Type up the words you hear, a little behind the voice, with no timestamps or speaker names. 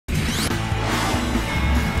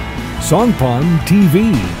Songpon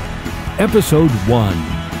TV, Episode 1.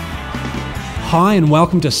 Hi and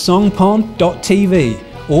welcome to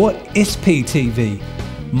Songpon.tv or SPTV.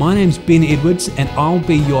 My name's Ben Edwards and I'll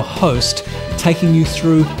be your host, taking you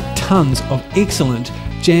through tons of excellent,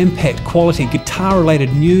 jam-packed quality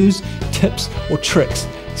guitar-related news, tips or tricks,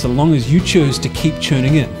 so long as you choose to keep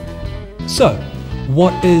tuning in. So,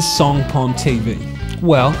 what is Songpon TV?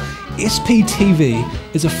 Well,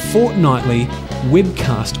 SPTV is a fortnightly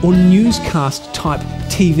webcast or newscast type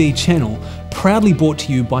TV channel proudly brought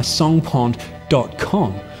to you by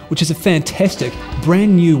songpon.com, which is a fantastic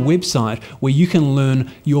brand new website where you can learn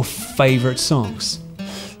your favourite songs.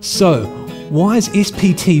 So, why is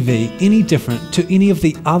SPTV any different to any of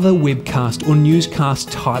the other webcast or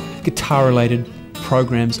newscast type guitar related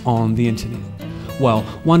programs on the internet? Well,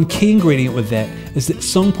 one key ingredient with that is that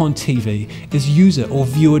Songpon TV is user or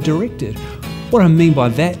viewer directed. What I mean by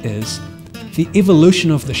that is the evolution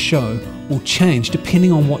of the show will change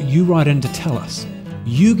depending on what you write in to tell us.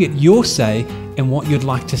 You get your say in what you'd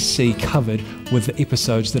like to see covered with the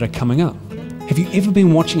episodes that are coming up. Have you ever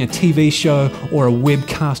been watching a TV show or a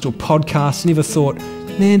webcast or podcast and ever thought,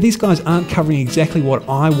 man, these guys aren't covering exactly what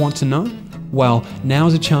I want to know? Well,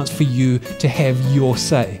 now's a chance for you to have your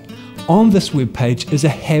say. On this webpage is a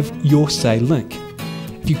Have Your Say link.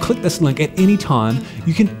 If you click this link at any time,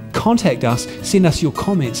 you can contact us, send us your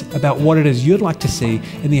comments about what it is you'd like to see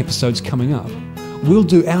in the episodes coming up. We'll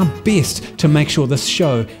do our best to make sure this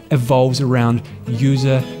show evolves around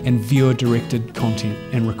user and viewer directed content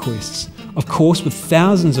and requests. Of course, with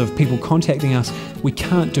thousands of people contacting us, we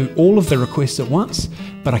can't do all of the requests at once,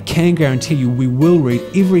 but I can guarantee you we will read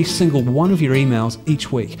every single one of your emails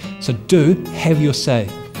each week. So do have your say.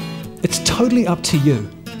 It's totally up to you.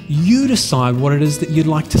 You decide what it is that you'd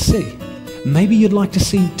like to see. Maybe you'd like to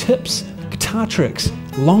see tips, guitar tricks,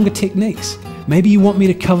 longer techniques. Maybe you want me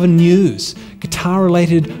to cover news,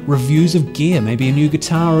 guitar-related reviews of gear, maybe a new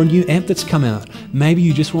guitar or a new amp that's come out. Maybe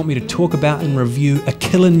you just want me to talk about and review a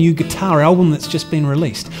killer new guitar album that's just been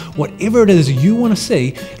released. Whatever it is you want to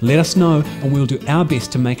see, let us know and we'll do our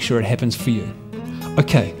best to make sure it happens for you.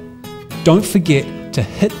 Okay, don't forget to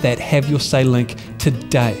hit that Have Your Say link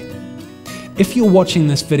today. If you're watching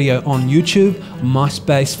this video on YouTube,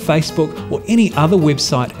 MySpace, Facebook, or any other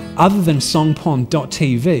website other than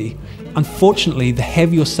songpon.tv, unfortunately the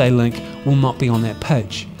Have Your Say link will not be on that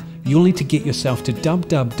page. You'll need to get yourself to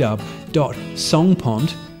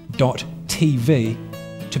www.songpon.tv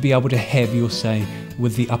to be able to have your say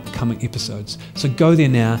with the upcoming episodes. So go there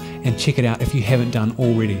now and check it out if you haven't done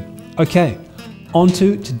already. Okay, on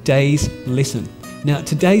to today's lesson. Now,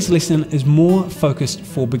 today's lesson is more focused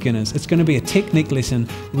for beginners. It's going to be a technique lesson.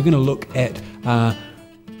 We're going to look at,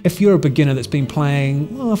 if you're a beginner that's been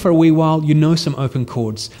playing for a wee while, you know some open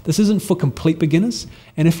chords. This isn't for complete beginners.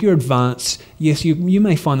 And if you're advanced, yes, you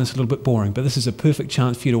may find this a little bit boring, but this is a perfect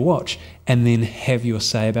chance for you to watch and then have your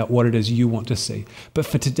say about what it is you want to see. But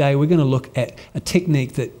for today, we're going to look at a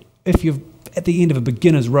technique that if you've at the end of a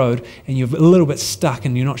beginner's road and you're a little bit stuck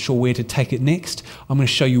and you're not sure where to take it next, I'm going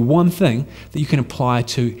to show you one thing that you can apply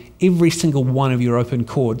to every single one of your open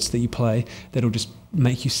chords that you play that'll just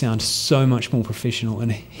make you sound so much more professional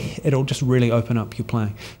and it'll just really open up your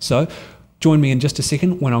playing. So join me in just a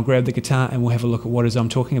second when I'll grab the guitar and we'll have a look at what it is I'm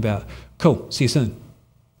talking about. Cool, see you soon.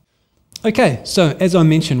 Okay, so as I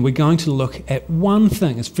mentioned, we're going to look at one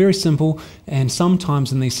thing. It's very simple, and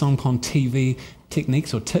sometimes in these Songpon TV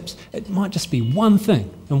techniques or tips, it might just be one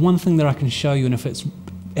thing, and one thing that I can show you, and if it's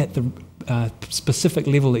at the specific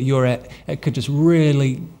level that you're at, it could just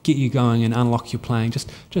really get you going and unlock your playing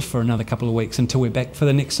just for another couple of weeks until we're back for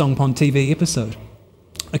the next Songpon TV episode.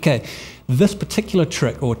 Okay, this particular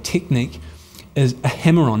trick or technique is a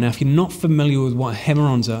hammer-on. Now, if you're not familiar with what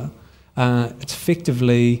hammer-ons are, it's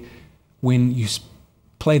effectively when you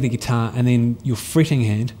play the guitar and then your fretting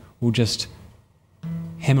hand will just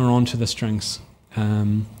hammer onto the strings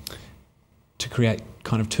to create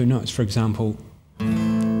kind of two notes. For example,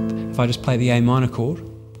 if I just play the A minor chord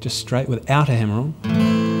just straight without a hammer on,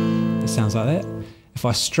 it sounds like that. If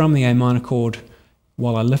I strum the A minor chord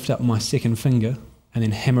while I lift up my second finger and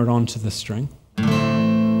then hammer it onto the string,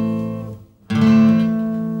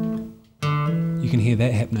 you can hear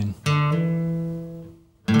that happening.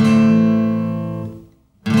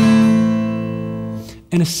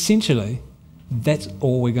 And essentially, that's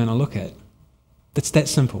all we're going to look at. It's that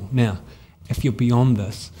simple. Now, if you're beyond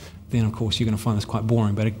this, then of course you're going to find this quite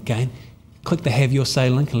boring. But again, click the Have Your Say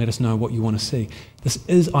link and let us know what you want to see. This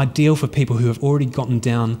is ideal for people who have already gotten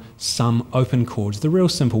down some open chords, the real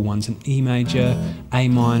simple ones, an E major, A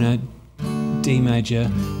minor, D major,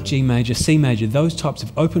 G major, C major, those types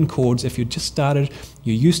of open chords. If you're just started,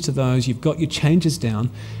 you're used to those, you've got your changes down,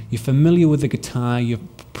 you're familiar with the guitar, you're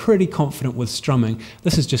pretty confident with strumming,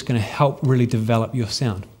 this is just going to help really develop your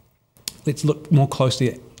sound. Let's look more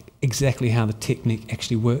closely at exactly how the technique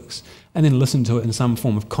actually works, and then listen to it in some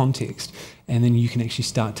form of context, and then you can actually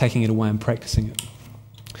start taking it away and practicing it.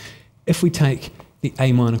 If we take the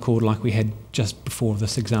A minor chord like we had just before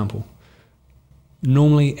this example,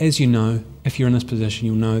 normally, as you know, if you're in this position,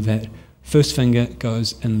 you'll know that first finger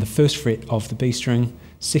goes in the first fret of the B string,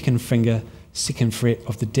 second finger, second fret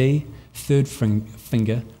of the D, third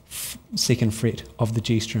finger, second fret of the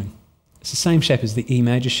G string. It's the same shape as the E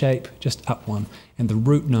major shape, just up one, and the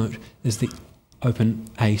root note is the open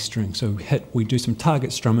A string. So we do some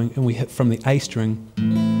target strumming, and we hit from the A string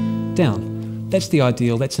down. That's the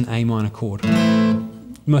ideal, that's an A minor chord.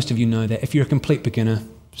 Most of you know that. If you're a complete beginner,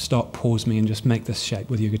 stop, pause me, and just make this shape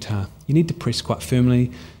with your guitar. You need to press quite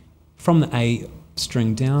firmly from the A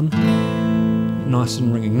string down, nice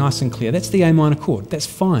and ringing, nice and clear. That's the A minor chord. That's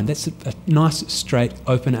fine. That's a nice, straight,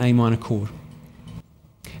 open A minor chord.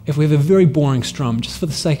 If we have a very boring strum, just for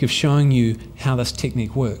the sake of showing you how this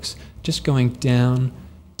technique works, just going down,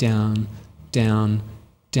 down, down,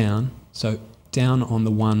 down. So down on the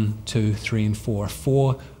 1, 2, 3, and 4. A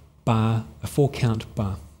 4 count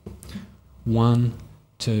bar. 1,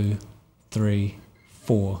 2, 3,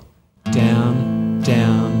 4. Down,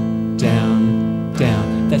 down, down,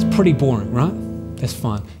 down. That's pretty boring, right? That's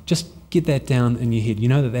fine. Just get that down in your head. You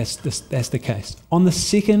know that that's the case. On the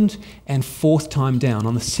second and fourth time down,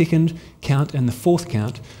 on the second count and the fourth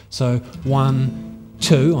count, so 1,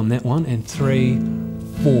 2 on that one, and 3,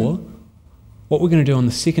 4. What we're going to do on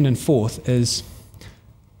the second and fourth is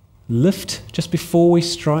lift just before we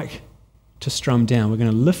strike to strum down. We're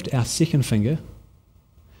going to lift our second finger.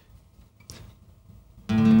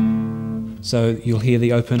 So you'll hear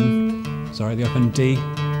the open D,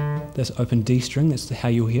 this open D string, that's how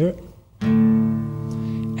you'll hear it.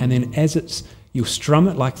 And then you'll strum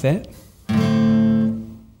it like that.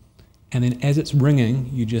 And then as it's ringing,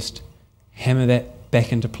 you just hammer that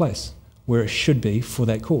back into place where it should be for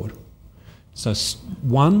that chord. So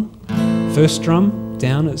first strum,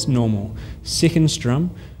 down, it's normal. Second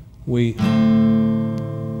strum, we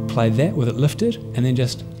play that with it lifted, and then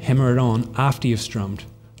just hammer it on after you've strummed.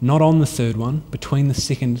 Not on the third one, between the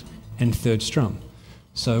second and third strum.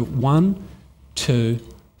 So 1, 2,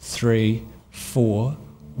 3, 4,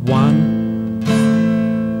 1,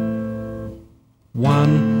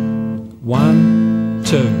 1, 1,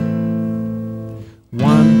 2,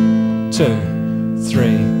 1, 2,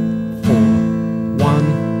 3, 4,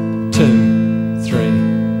 1, 2, 3,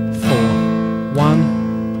 4,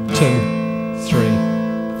 1, 2, 3,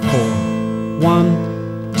 4,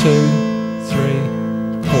 1, 2, 3,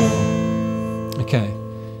 4. Okay.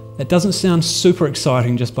 That doesn't sound super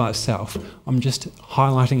exciting just by itself. I'm just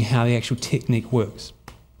highlighting how the actual technique works.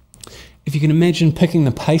 If you can imagine picking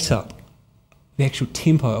the pace up, the actual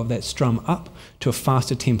tempo of that strum up to a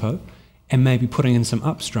faster tempo, and maybe putting in some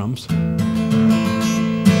up strums.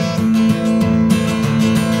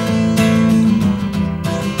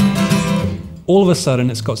 All of a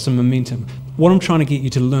sudden it's got some momentum. What I'm trying to get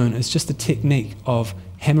you to learn is just the technique of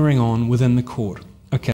hammering on within the chord.